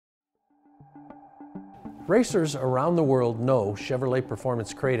Racers around the world know Chevrolet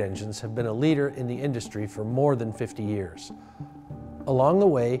Performance crate engines have been a leader in the industry for more than 50 years. Along the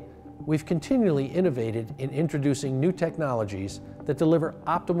way, we've continually innovated in introducing new technologies that deliver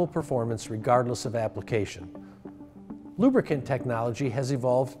optimal performance regardless of application. Lubricant technology has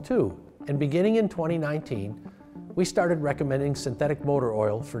evolved too, and beginning in 2019, we started recommending synthetic motor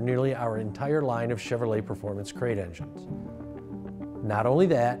oil for nearly our entire line of Chevrolet Performance crate engines. Not only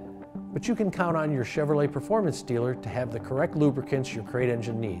that, but you can count on your Chevrolet Performance dealer to have the correct lubricants your crate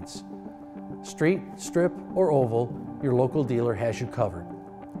engine needs. Street, strip, or oval, your local dealer has you covered.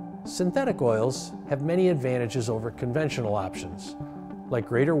 Synthetic oils have many advantages over conventional options, like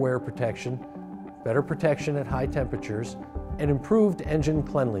greater wear protection, better protection at high temperatures, and improved engine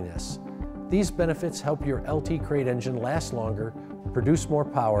cleanliness. These benefits help your LT crate engine last longer, produce more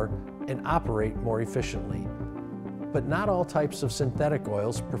power, and operate more efficiently. But not all types of synthetic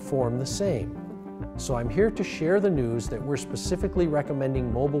oils perform the same. So I'm here to share the news that we're specifically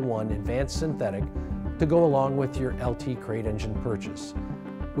recommending Mobil 1 Advanced Synthetic to go along with your LT crate engine purchase.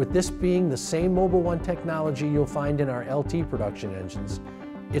 With this being the same Mobil 1 technology you'll find in our LT production engines,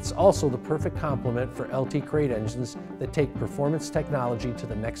 it's also the perfect complement for LT crate engines that take performance technology to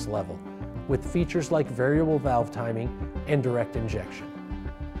the next level, with features like variable valve timing and direct injection.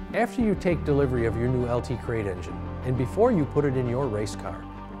 After you take delivery of your new LT crate engine, and before you put it in your race car,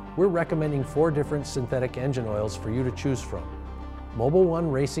 we're recommending 4 different synthetic engine oils for you to choose from: Mobil 1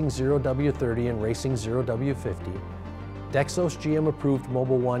 Racing 0W30 and Racing 0W50, Dexos GM approved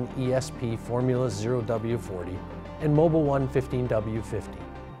Mobil 1 ESP Formula 0W40, and Mobil 1 15W50.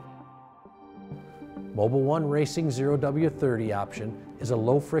 Mobil 1 Racing 0W30 option is a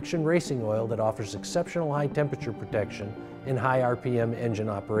low-friction racing oil that offers exceptional high temperature protection and high RPM engine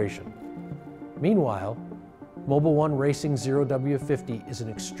operation. Meanwhile, Mobil 1 Racing 0W50 is an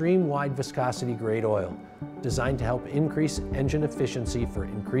extreme wide viscosity grade oil designed to help increase engine efficiency for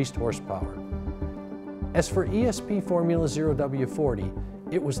increased horsepower. As for ESP Formula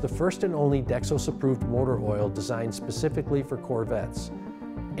 0W40, it was the first and only Dexos approved motor oil designed specifically for Corvettes,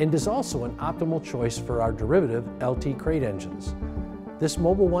 and is also an optimal choice for our derivative LT crate engines. This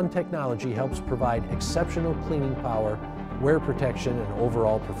Mobil 1 technology helps provide exceptional cleaning power, wear protection, and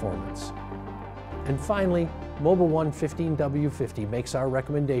overall performance. And finally, Mobil 1 15W50 makes our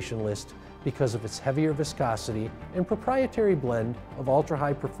recommendation list because of its heavier viscosity and proprietary blend of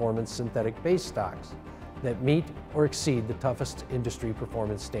ultra-high performance synthetic base stocks that meet or exceed the toughest industry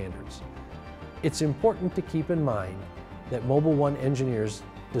performance standards. It's important to keep in mind that Mobil 1 engineers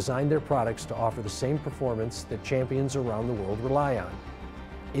designed their products to offer the same performance that champions around the world rely on.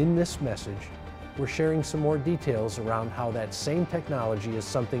 In this message, we're sharing some more details around how that same technology is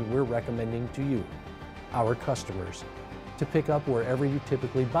something we're recommending to you, our customers, to pick up wherever you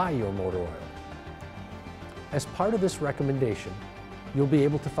typically buy your motor oil. As part of this recommendation, you'll be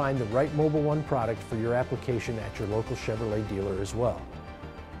able to find the right Mobil 1 product for your application at your local Chevrolet dealer as well.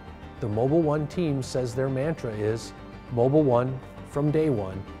 The Mobil 1 team says their mantra is Mobil 1 from day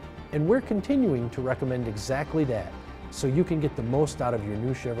one, and we're continuing to recommend exactly that, so you can get the most out of your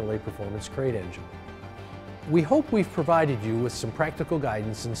new Chevrolet Performance crate engine. We hope we've provided you with some practical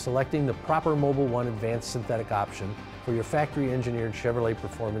guidance in selecting the proper Mobil 1 Advanced Synthetic option for your factory-engineered Chevrolet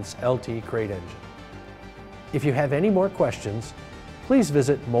Performance LT crate engine. If you have any more questions, please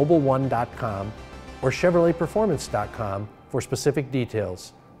visit mobil1.com or chevroletperformance.com for specific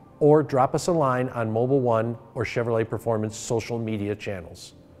details, or drop us a line on Mobil 1 or Chevrolet Performance social media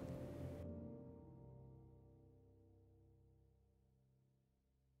channels.